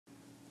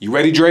You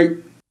ready, Drake?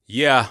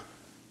 Yeah.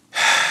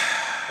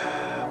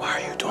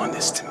 Why are you doing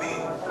this to me?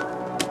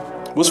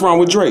 What's wrong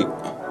with Drake?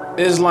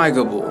 It's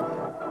likable.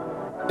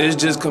 It's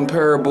just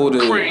comparable to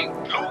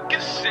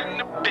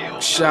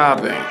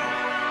shopping.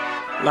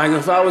 Like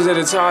if I was at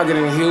a Target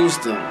in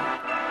Houston,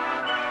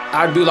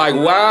 I'd be like,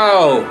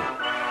 wow,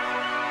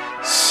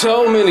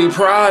 so many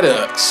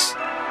products,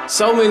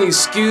 so many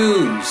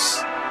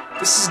SKUs.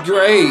 This is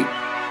great.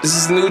 This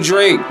is new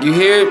Drake. You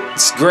hear it?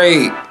 It's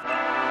great.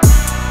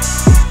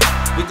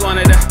 We going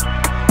to the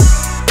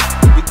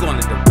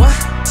what?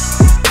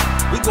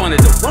 We going to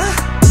the what?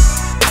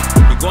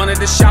 We going to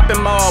the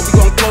shopping mall. We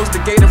gon' close the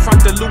gate in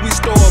front of the Louis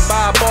store.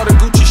 Buy all the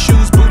Gucci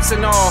shoes, boots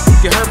and all.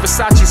 Get her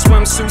Versace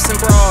swimsuits and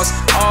bras.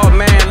 Oh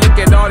man, look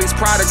at all these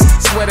products.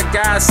 Swear to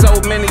God, so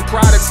many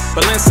products.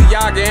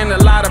 Balenciaga and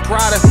a lot of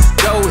Prada.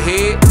 Go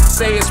ahead,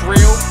 say it's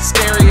real.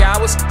 Scary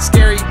hours,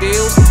 scary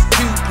deals.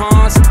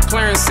 Coupons,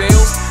 clearance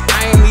sales.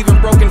 I ain't even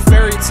broken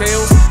fairy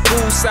tales.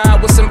 Poolside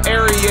with some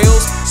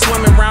Ariels.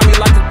 Swimming around me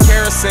like a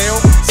carousel.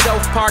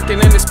 Self-parking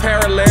in this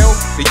parallel.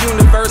 The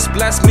universe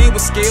blessed me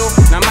with skill.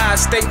 Now my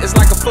estate is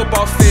like a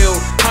football field.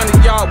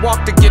 100-yard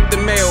walk to get the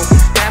mail.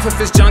 Half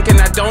of it's junk and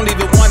I don't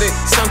even want it.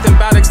 Something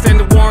about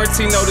extended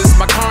warranty notice.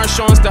 My car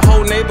insurance, the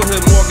whole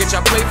neighborhood mortgage.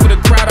 I play for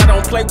the crowd, I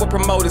don't play with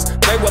promoters.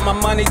 Play with my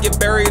money, get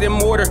buried in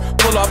mortar.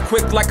 Pull off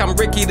quick like I'm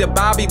Ricky the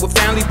Bobby. With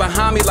family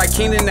behind me like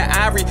Keenan the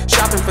Ivory.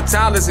 Shopping for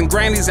Tyler's and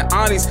grannies and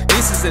aunties.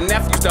 Nieces and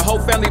nephews, the whole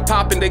family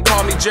popping. They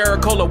call me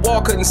Jericho, the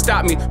wall couldn't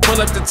stop me. Pull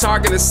up the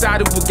Target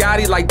inside of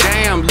Bugatti like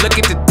damn, look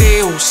at the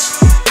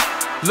deals.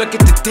 Look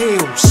at the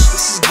deals.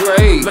 This is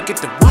great. Look at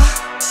the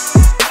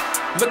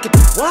what? Look at the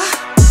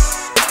what?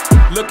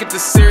 Look at the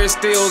serious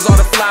deals, all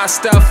the fly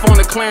stuff on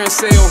the clearance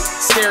sale.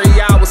 Scary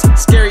hours,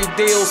 scary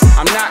deals.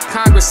 I'm not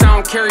Congress, I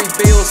don't carry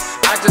bills.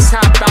 I just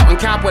hop out and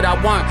cop what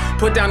I want.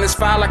 Put down this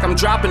file like I'm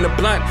dropping the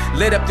blunt.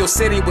 Lit up your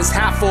city, was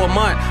hot for a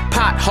month.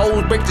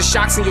 Potholes, break the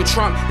shocks in your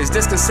trunk. Is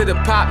this considered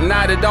pop?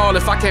 Not at all.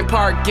 If I can't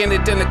park in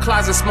it, then the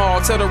closet small.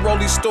 Tell the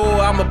Rollie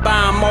store I'ma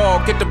buy them all.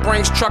 Get the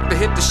Brinks truck to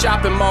hit the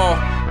shopping mall.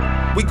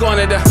 We going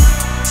to the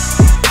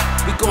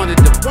what? We going to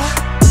the what?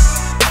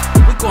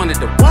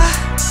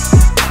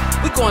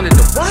 We going to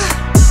the what?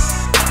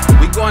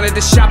 We going to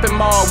the shopping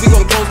mall. We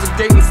gon' close the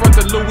gate in front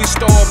of Louis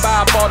store.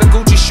 Buy up all the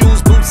Gucci shoes,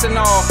 boots and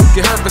all.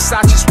 Get her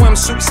Versace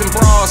swimsuits and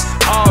bras.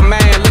 Oh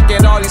man, look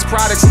at all these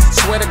products.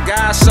 Swear to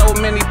God, so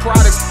many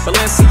products.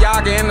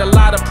 Balenciaga and a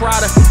lot of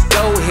Prada.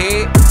 Go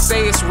ahead,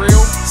 say it's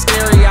real.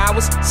 Scary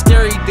hours,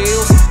 scary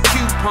deals.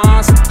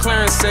 Coupons,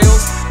 clearance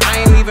sales.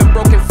 I ain't even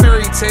broken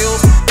fairy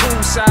tales.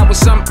 Poolside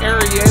with some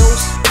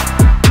Ariels.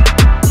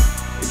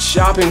 It's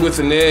shopping with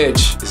an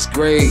edge. It's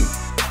great.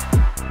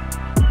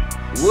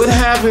 What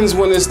happens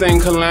when this thing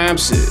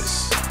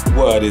collapses?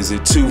 What, is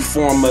it too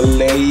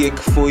formulaic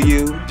for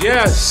you?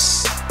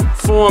 Yes,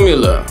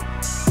 formula.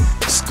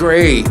 It's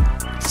great.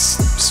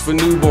 It's for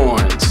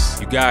newborns.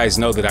 You guys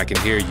know that I can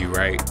hear you,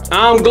 right?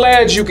 I'm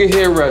glad you can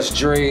hear us,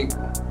 Drake.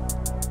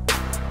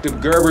 The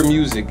Gerber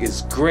music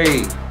is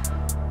great.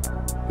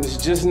 It's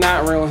just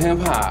not real hip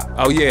hop.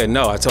 Oh yeah,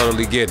 no, I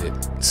totally get it.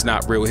 It's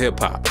not real hip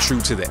hop,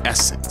 true to the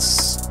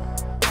essence.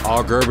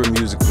 All Gerber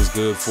music was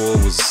good for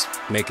was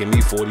making me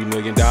 $40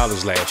 million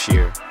last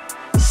year.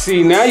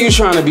 See, now you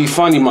trying to be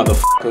funny,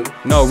 motherfucker.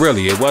 No,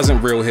 really, it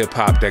wasn't real hip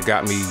hop that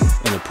got me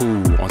in a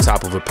pool on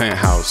top of a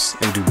penthouse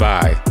in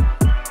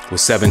Dubai with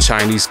 7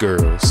 Chinese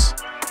girls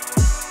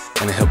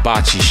and a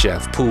hibachi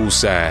chef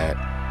poolside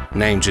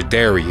named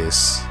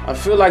Jadarius. I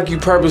feel like you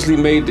purposely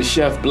made the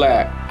chef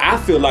black. I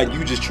feel like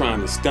you just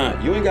trying to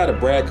stunt. You ain't gotta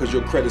brag cause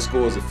your credit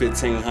score is a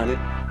 1500.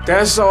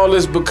 That's all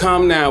it's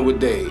become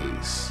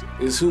nowadays,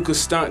 is who could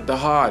stunt the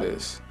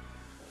hardest.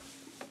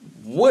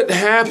 What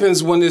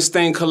happens when this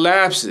thing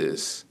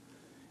collapses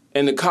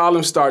and the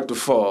columns start to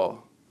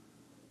fall,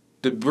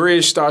 the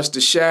bridge starts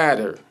to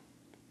shatter,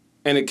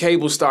 and the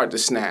cables start to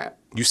snap?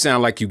 You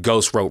sound like you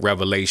ghost wrote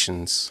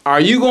Revelations. Are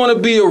you gonna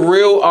be a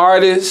real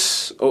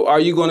artist, or are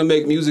you gonna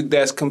make music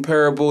that's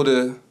comparable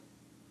to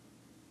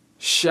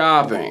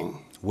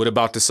shopping? What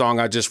about the song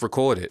I just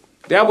recorded?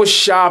 That was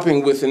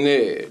shopping with an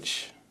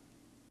edge.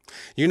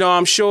 You know,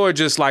 I'm sure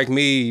just like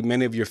me,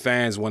 many of your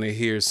fans want to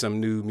hear some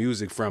new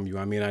music from you.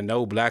 I mean, I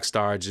know Black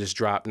Star just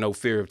dropped No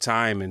Fear of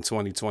Time in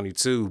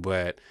 2022,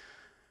 but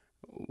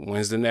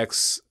when's the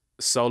next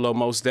solo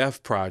Mos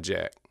Def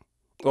project?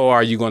 Or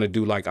are you going to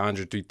do like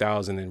Andre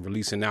 3000 and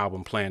release an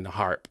album playing the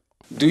harp?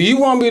 Do you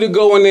want me to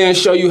go in there and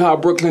show you how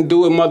Brooklyn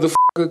do it, motherfucker?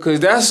 Because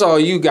that's all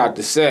you got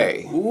to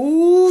say.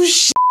 Ooh,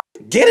 shit.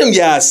 Get him,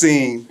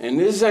 Yasiin. And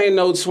this ain't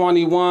no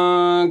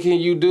 21, can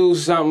you do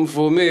something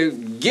for me?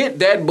 Get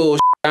that bullshit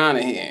out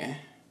of here.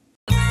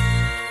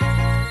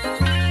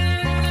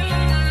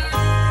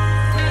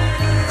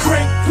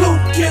 Crank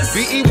Luke. kiss.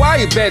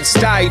 B-E-Y,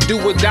 Bed-Stuy, do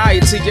or die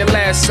to your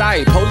last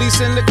sight.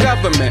 Police and the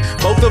government,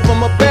 both of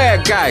them are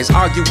bad guys,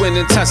 arguing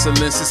and tussling.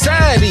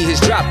 Society has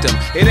dropped them.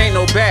 It ain't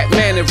no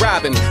Batman and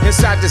Robin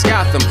inside this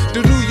Gotham.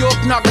 Do New York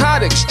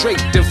narcotics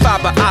straight in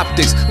fiber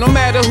optics. No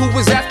matter who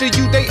was after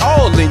you, they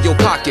all in your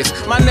pockets.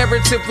 My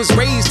narrative was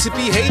raised to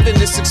behave in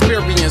this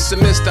experience.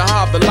 Amidst the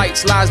harbor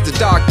lights lies the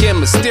dark and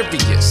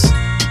mysterious.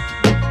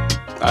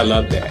 I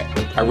love that.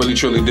 I really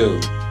truly do.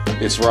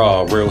 It's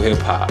raw, real hip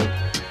hop.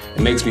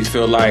 It makes me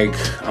feel like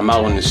I'm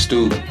out on the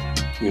stoop,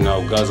 you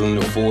know, guzzling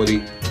the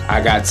 40.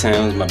 I got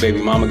Timbs, my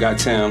baby mama got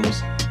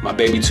Timbs. My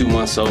baby 2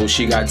 months old,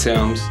 she got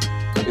Timbs.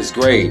 It's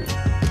great.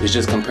 It's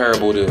just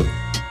comparable to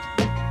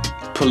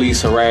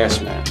police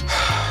harassment.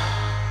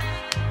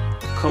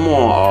 Come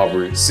on,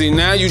 Aubrey. See,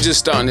 now you just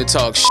starting to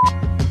talk shit.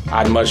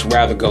 I'd much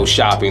rather go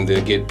shopping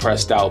than get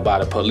pressed out by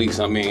the police.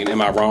 I mean,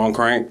 am I wrong,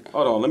 Crank?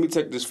 Hold on, let me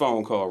take this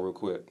phone call real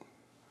quick.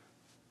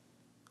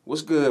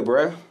 What's good,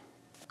 bruh?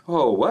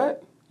 Oh,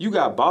 what? You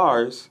got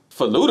bars?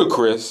 For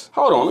Ludacris?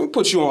 Hold on, let me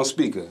put you on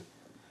speaker.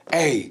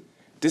 Hey,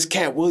 this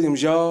Katt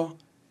Williams, y'all,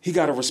 he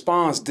got a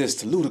response diss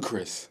to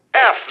Ludacris.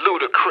 F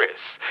Ludacris,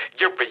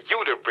 you're a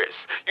uterus.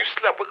 You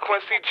slept with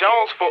Quincy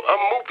Jones for a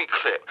movie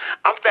clip.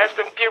 I'm fast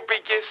and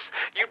furious.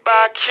 You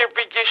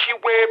bi-curious. You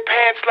wear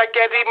pants like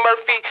Eddie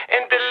Murphy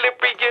and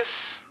Delirious.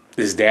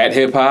 Is that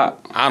hip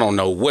hop? I don't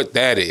know what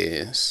that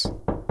is.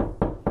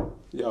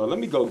 Yo, let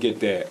me go get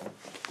that.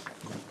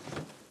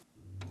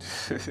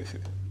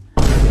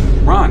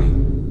 Ronnie.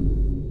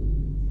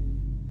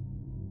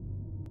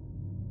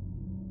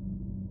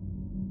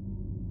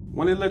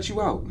 When they let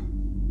you out?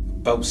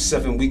 About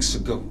 7 weeks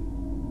ago.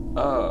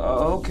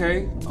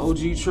 Okay.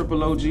 OG,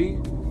 triple OG.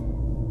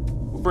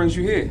 What brings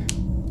you here?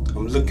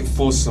 I'm looking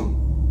for some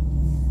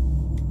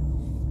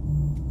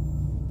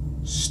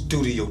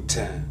studio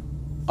time.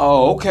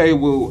 Oh, okay.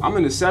 Well, I'm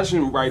in a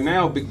session right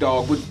now, big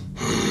dog.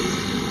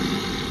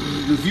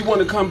 If you want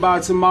to come by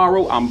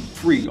tomorrow, I'm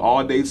free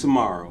all day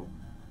tomorrow.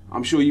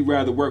 I'm sure you'd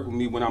rather work with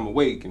me when I'm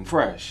awake and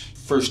fresh.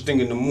 First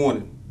thing in the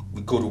morning,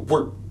 we go to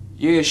work.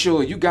 Yeah,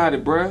 sure. You got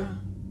it, bruh.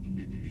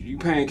 You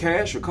paying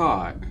cash or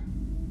card?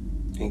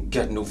 Ain't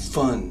got no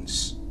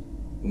funds.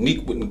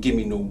 Neek wouldn't give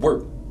me no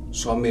work,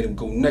 so I made him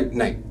go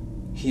night-night.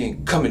 He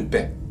ain't coming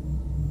back.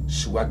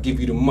 So I give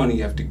you the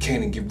money after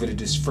Kanan get rid of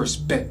this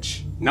first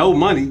batch. No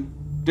money?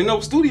 Then no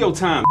studio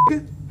time,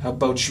 nigga. How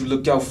about you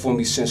look out for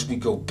me since we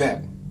go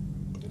back?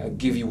 I'll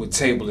give you a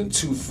table and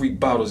 2 free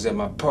bottles at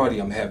my party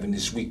I'm having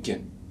this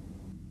weekend.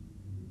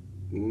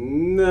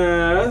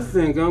 Nah, I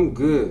think I'm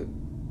good.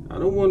 I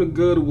don't want to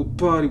go to a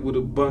party with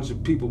a bunch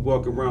of people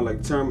walking around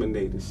like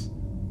Terminators.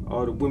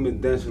 All the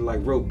women dancing like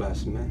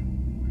robots,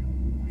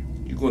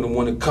 man. You're gonna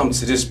want to come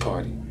to this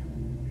party.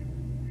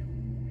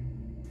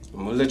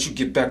 I'm gonna let you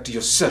get back to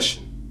your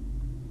session.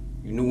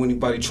 You know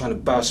anybody trying to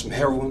buy some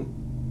heroin?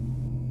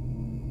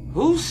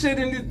 Who said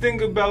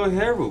anything about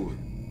heroin?